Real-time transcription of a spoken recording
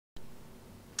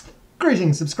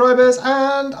Greetings subscribers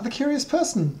and other curious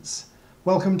persons.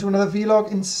 Welcome to another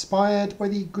vlog inspired by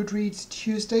the Goodreads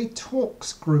Tuesday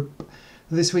Talks group.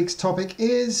 This week's topic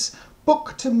is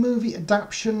book to movie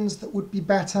adaptations that would be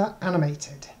better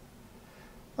animated.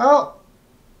 Well,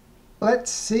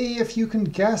 let's see if you can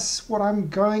guess what I'm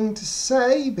going to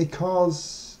say,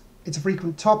 because it's a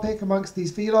frequent topic amongst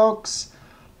these vlogs.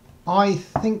 I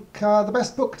think the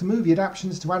best book to movie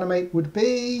adaptations to animate would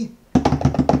be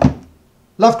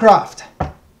Lovecraft.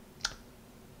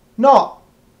 Not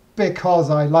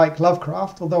because I like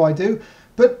Lovecraft, although I do,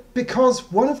 but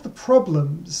because one of the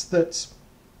problems that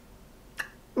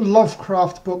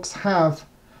Lovecraft books have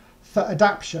for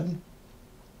adaptation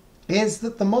is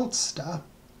that the monster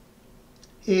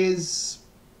is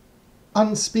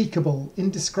unspeakable,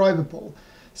 indescribable,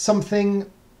 something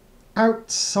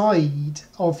outside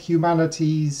of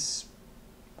humanity's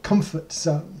comfort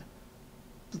zone.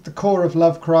 At the core of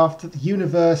Lovecraft, that the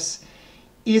universe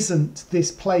isn't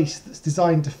this place that's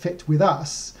designed to fit with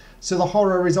us, so the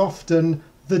horror is often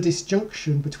the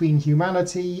disjunction between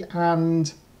humanity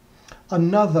and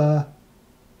another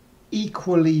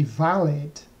equally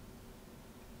valid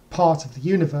part of the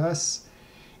universe,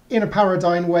 in a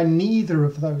paradigm where neither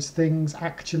of those things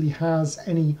actually has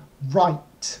any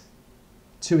right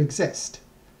to exist.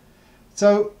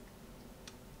 So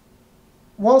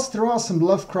whilst there are some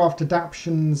Lovecraft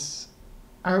adaptations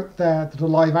out there that are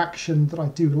live action that I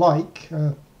do like,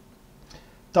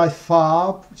 Die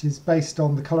Farbe, which is based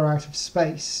on The Colour Out of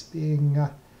Space, being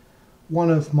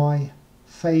one of my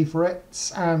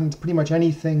favourites, and pretty much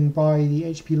anything by the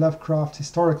H.P. Lovecraft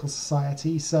Historical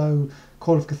Society, so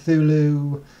Call of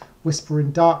Cthulhu, Whisper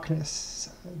in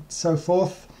Darkness, and so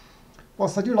forth.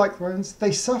 Whilst I do like the ones,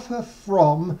 they suffer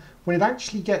from, when it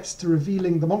actually gets to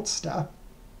revealing the monster,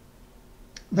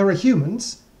 there are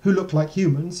humans who look like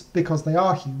humans because they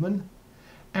are human,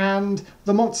 and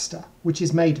the monster, which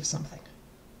is made of something.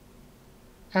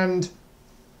 And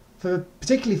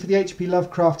particularly for the H.P.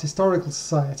 Lovecraft Historical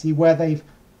Society, where they've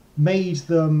made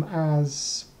them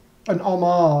as an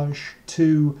homage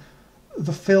to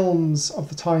the films of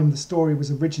the time the story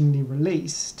was originally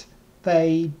released,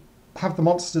 they have the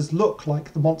monsters look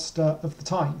like the monster of the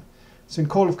time. So in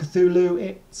Call of Cthulhu,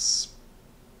 it's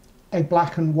a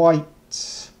black and white,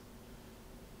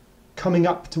 coming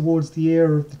up towards the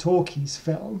era of the talkies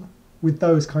film, with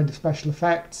those kind of special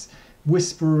effects.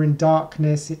 Whisperer in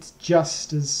Darkness, it's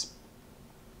just as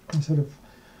sort of,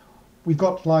 we've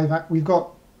got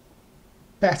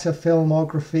better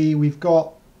filmography, we've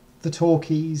got the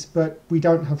talkies, but we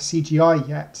don't have CGI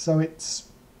yet, so it's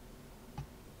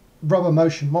rubber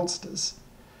motion monsters.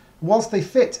 Whilst they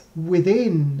fit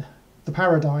within the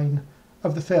paradigm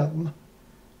of the film,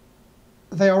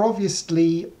 they are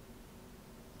obviously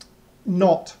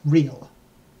not real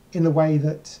in the way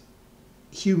that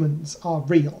humans are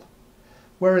real.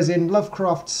 Whereas in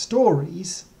Lovecraft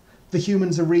stories, the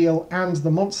humans are real and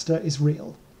the monster is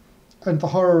real. And the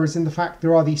horror is in the fact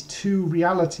there are these two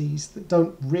realities that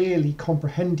don't really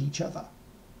comprehend each other.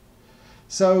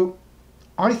 So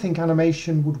I think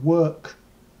animation would work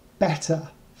better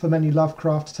for many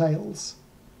Lovecraft tales.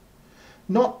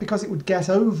 Not because it would get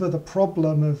over the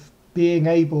problem of being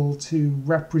able to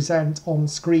represent on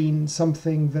screen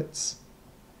something that's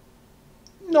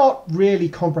not really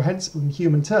comprehensible in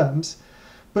human terms,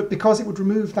 but because it would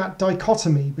remove that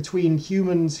dichotomy between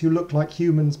humans who look like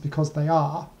humans because they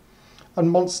are,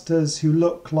 and monsters who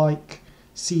look like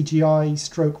CGI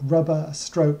stroke rubber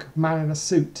stroke man in a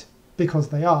suit because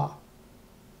they are.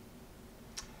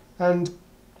 And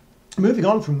moving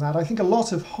on from that, I think a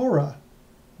lot of horror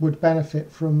would benefit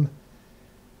from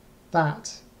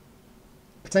that.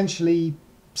 Potentially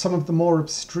some of the more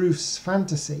abstruse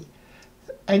fantasy.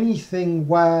 Anything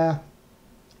where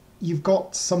you've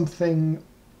got something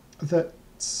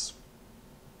that's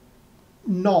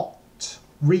not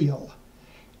real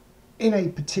in a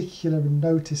particular and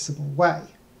noticeable way.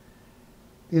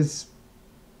 Because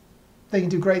they can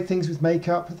do great things with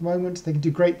makeup at the moment, they can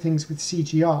do great things with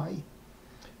CGI,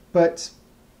 but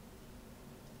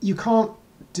you can't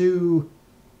do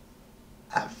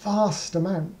a vast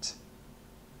amount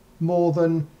more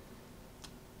than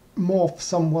morph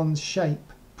someone's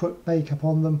shape, put makeup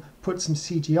on them, put some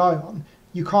CGI on.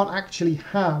 You can't actually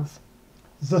have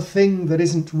the thing that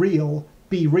isn't real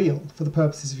be real for the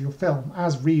purposes of your film,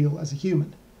 as real as a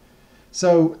human.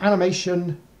 So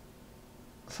animation,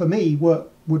 for me,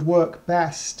 would work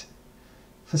best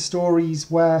for stories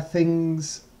where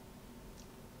things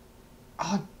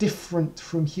are different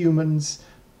from humans,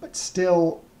 but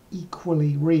still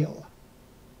equally real.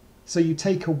 So you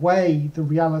take away the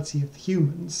reality of the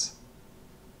humans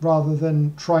rather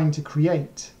than trying to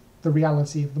create the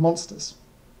reality of the monsters.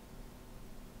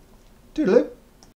 Toodaloo.